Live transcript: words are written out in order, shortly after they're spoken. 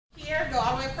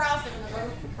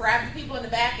grab the people in the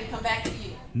back, and come back to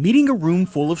you. Meeting a room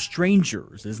full of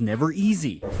strangers is never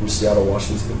easy. I'm from Seattle,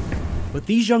 Washington. But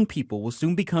these young people will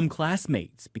soon become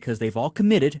classmates because they've all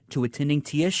committed to attending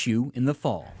TSU in the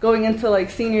fall. Going into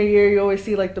like senior year, you always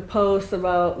see like the posts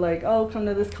about like, oh, come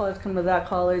to this college, come to that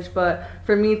college. But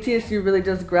for me, TSU really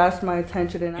just grasped my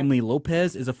attention. And Emily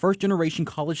Lopez is a first-generation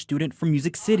college student from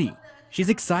Music City. She's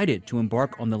excited to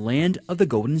embark on the land of the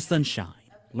golden sunshine,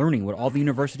 learning what all the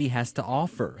university has to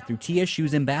offer through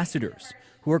TSU's ambassadors,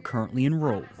 who are currently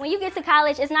enrolled. When you get to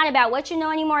college, it's not about what you know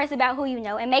anymore, it's about who you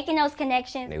know and making those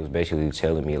connections. They was basically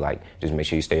telling me, like, just make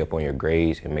sure you stay up on your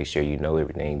grades and make sure you know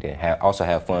everything. Then also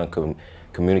have fun,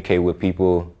 communicate with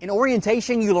people. In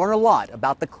orientation, you learn a lot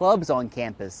about the clubs on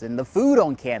campus and the food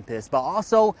on campus, but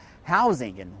also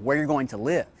housing and where you're going to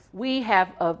live. We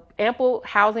have ample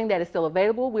housing that is still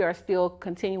available. We are still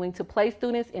continuing to place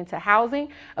students into housing.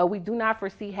 We do not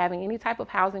foresee having any type of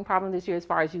housing problem this year as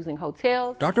far as using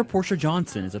hotels. Dr. Portia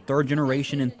Johnson is a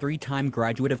third-generation and three-time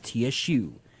graduate of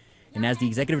TSU. And as the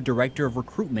executive director of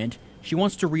recruitment, she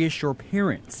wants to reassure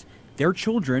parents their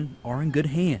children are in good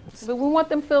hands. But we want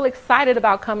them to feel excited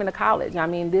about coming to college. I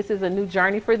mean, this is a new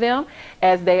journey for them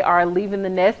as they are leaving the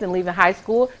nest and leaving high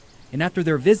school. And after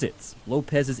their visits,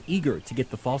 Lopez is eager to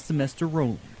get the fall semester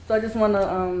rolling. So I just want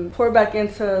to pour back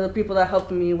into the people that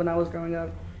helped me when I was growing up.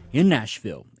 In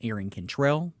Nashville, Aaron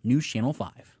Cantrell, News Channel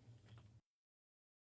 5.